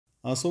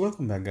So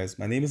welcome back guys,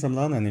 my name is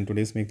Amlan and in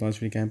today's Make Noise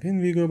Free campaign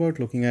we go about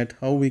looking at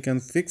how we can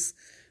fix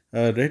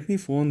a Redmi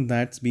phone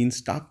that's been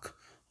stuck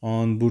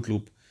on boot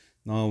loop.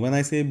 Now when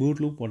I say boot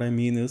loop, what I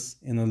mean is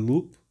in a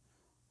loop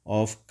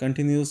of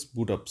continuous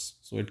boot ups.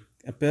 So it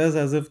appears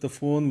as if the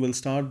phone will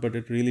start but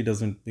it really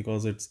doesn't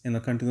because it's in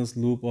a continuous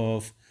loop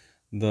of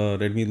the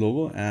Redmi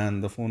logo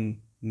and the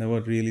phone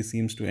never really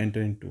seems to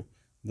enter into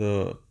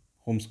the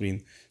home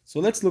screen.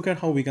 So let's look at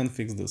how we can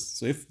fix this.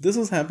 So if this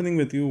is happening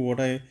with you, what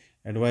I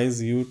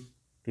advise you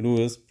to do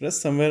is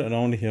press somewhere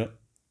around here.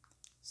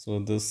 So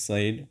this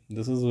side,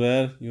 this is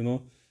where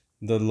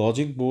the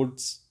logic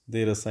boards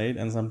they reside,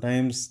 and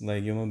sometimes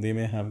they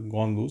may have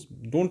gone loose.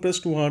 Don't press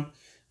too hard.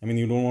 I mean,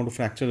 you don't want to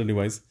fracture the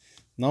device.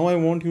 Now I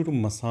want you to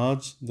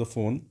massage the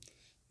phone.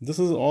 This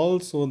is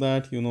all so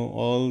that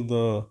all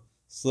the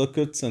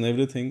circuits and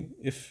everything,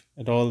 if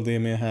at all they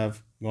may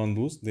have gone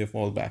loose, they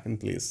fall back in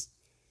place.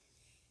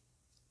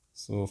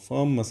 So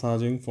firm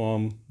massaging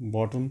from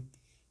bottom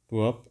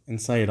to up,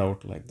 inside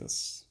out like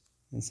this,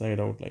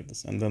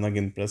 and then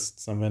again press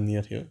somewhere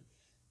near here,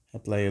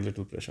 apply a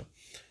little pressure.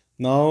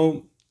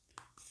 Now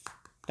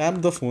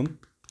tap the phone,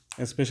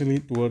 especially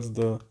towards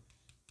the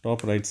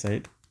top right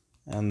side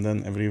and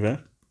then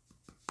everywhere.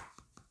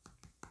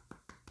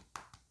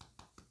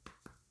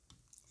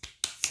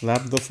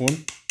 Slap the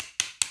phone.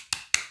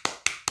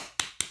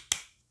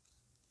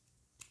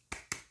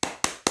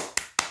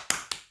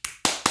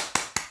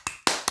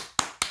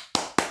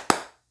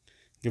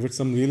 Give it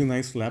some really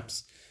nice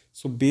flaps.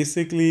 So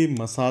basically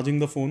massaging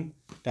the phone,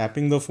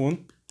 tapping the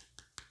phone,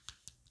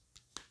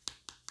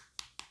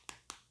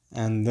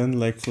 and then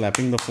like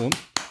flapping the phone.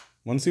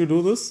 Once you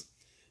do this,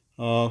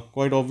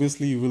 quite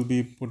obviously you will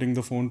be putting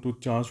the phone to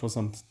charge for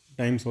some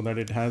time so that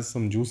it has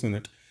some juice in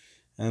it.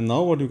 And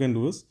now what you can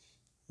do is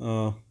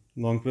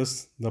long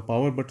press the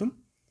power button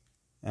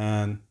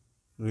and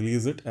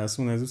release it as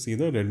soon as you see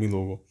the Redmi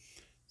logo.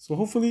 So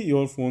hopefully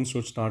your phone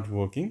should start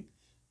working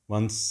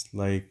once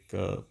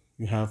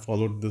you have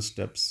followed these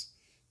steps.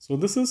 So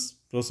this is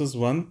process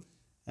 1,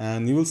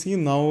 and you will see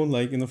now,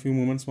 like in a few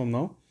moments from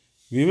now,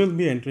 we will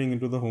be entering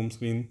into the home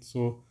screen.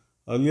 So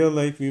earlier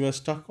we were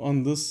stuck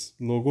on this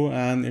logo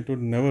and it would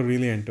never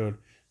really enter.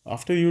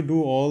 After you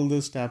do all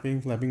this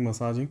tapping, flapping,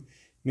 massaging,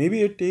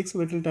 maybe it takes a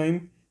little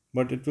time,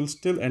 but it will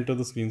still enter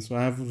the screen. So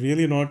I have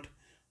really not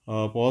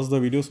paused the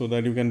video so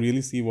that you can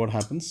really see what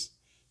happens.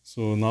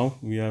 So now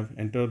we have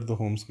entered the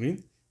home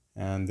screen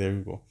and there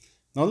we go.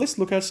 Now let's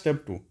look at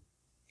step 2.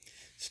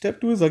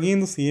 Step 2 is again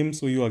the same.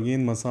 So you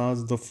again massage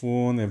the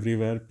phone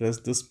everywhere, press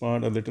this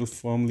part a little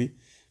firmly,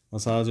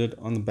 massage it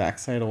on the back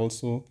side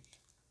also,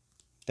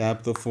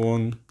 tap the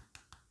phone,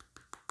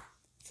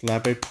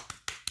 flap it,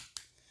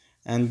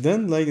 and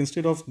then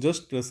instead of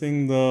just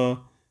pressing the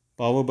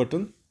power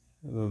button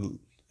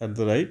at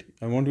the right,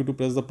 I want you to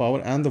press the power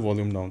and the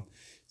volume down.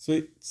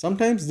 So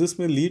sometimes this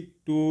may lead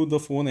to the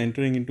phone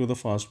entering into the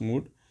fast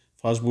boot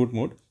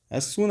mode.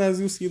 As soon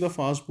as you see the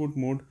fast boot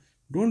mode,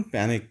 don't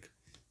panic.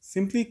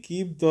 Simply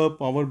keep the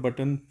power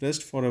button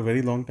pressed for a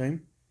very long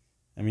time.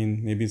 I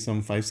mean, maybe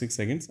some 5-6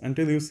 seconds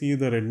until you see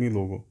the Redmi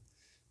logo.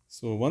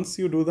 So once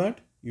you do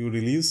that, you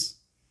release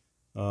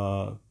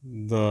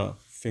the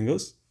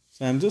fingers.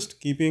 So I'm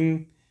just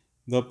keeping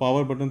the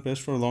power button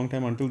pressed for a long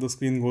time until the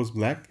screen goes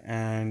black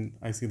and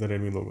I see the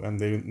Redmi logo, and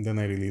then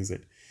I release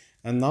it.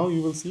 And now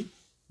you will see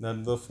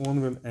that the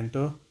phone will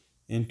enter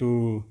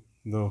into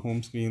the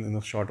home screen in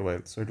a short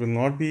while. So it will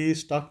not be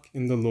stuck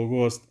in the logo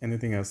or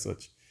anything as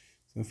such.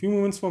 So a few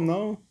moments from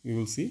now, you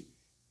will see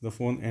the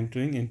phone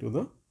entering into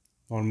the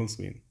normal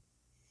screen.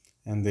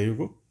 And there you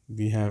go.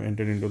 We have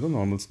entered into the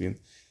normal screen.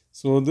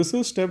 So this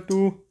is step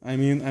 2. I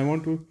mean, I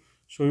want to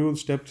show you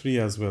step 3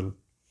 as well.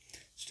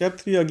 Step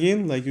 3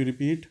 again, you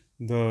repeat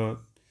the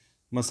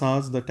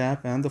massage, the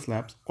tap and the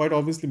flaps. Quite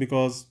obviously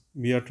because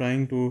we are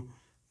trying to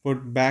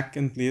put back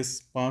in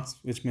place parts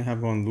which may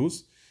have gone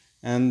loose.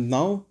 And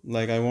now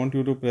I want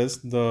you to press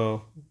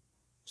the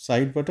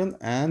side button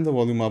and the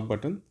volume up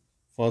button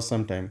for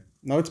some time.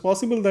 Now it's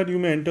possible that you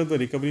may enter the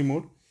recovery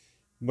mode,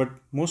 but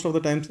most of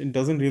the times it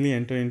doesn't really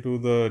enter into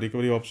the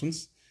recovery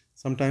options.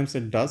 Sometimes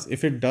it does.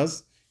 If it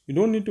does, you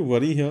don't need to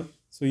worry here.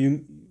 So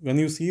when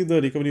you see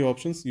the recovery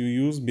options, you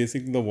use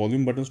basically the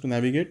volume buttons to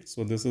navigate.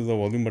 So this is the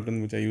volume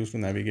button which I use to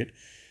navigate.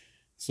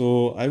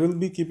 So I will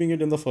be keeping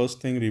it in the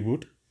first thing,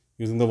 reboot,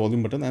 using the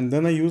volume button, and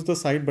then I use the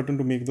side button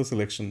to make the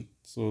selection.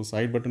 So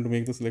side button to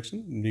make the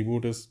selection,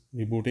 reboot is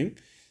rebooting.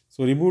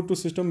 So reboot to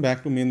system,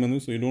 back to main menu.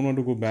 So you don't want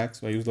to go back.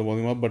 So I use the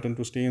volume up button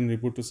to stay in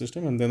reboot to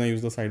system, and then I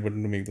use the side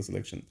button to make the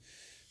selection.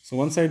 So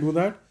once I do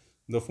that,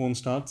 the phone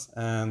starts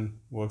and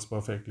works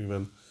perfectly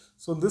well.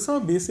 So these are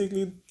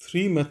basically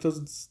 3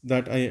 methods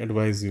that I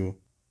advise you.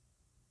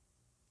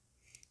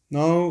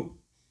 Now,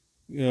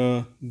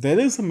 there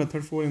is a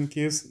method 4 in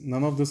case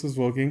none of this is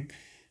working.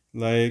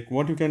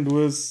 What you can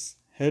do is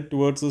head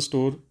towards the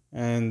store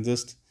and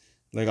just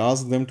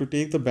ask them to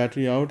take the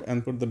battery out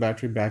and put the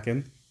battery back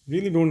in.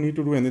 Really don't need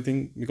to do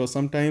anything, because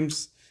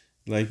sometimes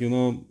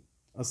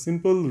a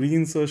simple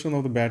reinsertion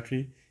of the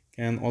battery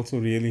can also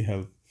really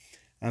help.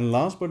 And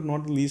last but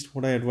not the least,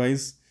 what I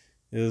advise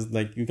is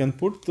like you can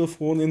put the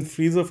phone in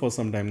freezer for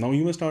some time. Now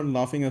you may start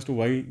laughing as to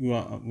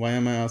why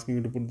am I asking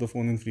you to put the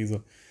phone in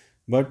freezer,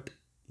 but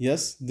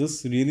yes,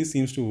 this really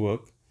seems to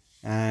work.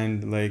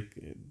 And like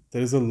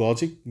there is a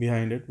logic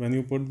behind it. When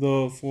you put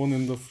the phone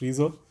in the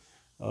freezer,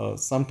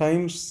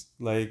 sometimes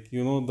like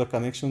the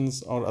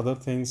connections or other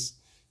things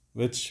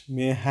which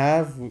may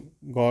have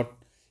got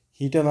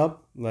heated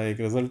up, like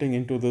resulting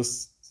into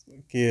this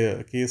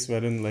case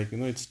wherein like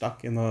it's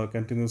stuck in a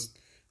continuous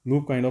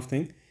loop kind of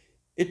thing.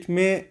 It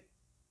may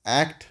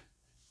act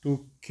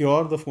to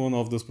cure the phone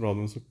of this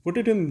problem. So put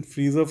it in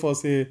freezer for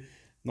say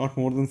not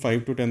more than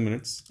 5 to 10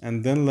 minutes,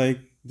 and then like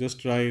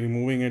just try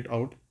removing it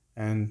out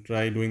and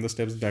try doing the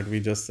steps that we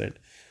just said.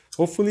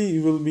 Hopefully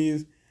you will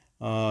be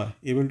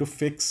able to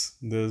fix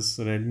this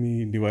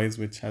Redmi device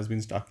which has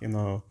been stuck in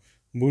a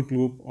boot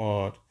loop,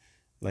 or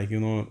like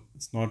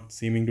it's not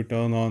seeming to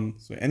turn on.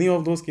 So any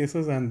of those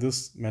cases, and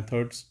this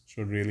methods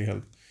should really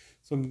help.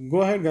 So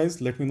go ahead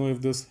guys, let me know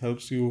if this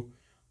helps you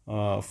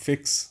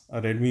fix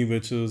a Redmi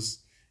which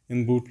is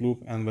in boot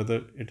loop, and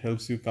whether it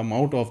helps you come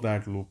out of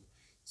that loop.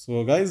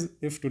 So guys,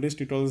 if today's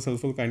tutorial is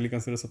helpful, kindly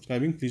consider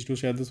subscribing. Please do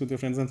share this with your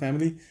friends and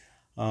family.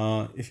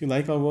 If you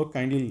like our work,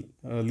 kindly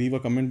leave a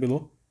comment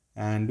below,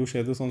 and do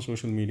share this on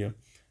social media.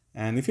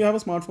 And if you have a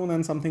smartphone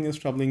and something is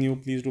troubling you,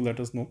 please do let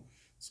us know,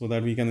 so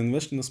that we can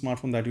invest in the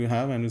smartphone that you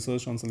have and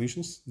research on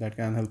solutions that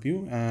can help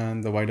you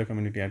and the wider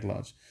community at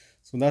large.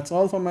 So that's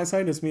all from my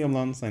side. It's me,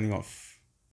 Amlan, signing off.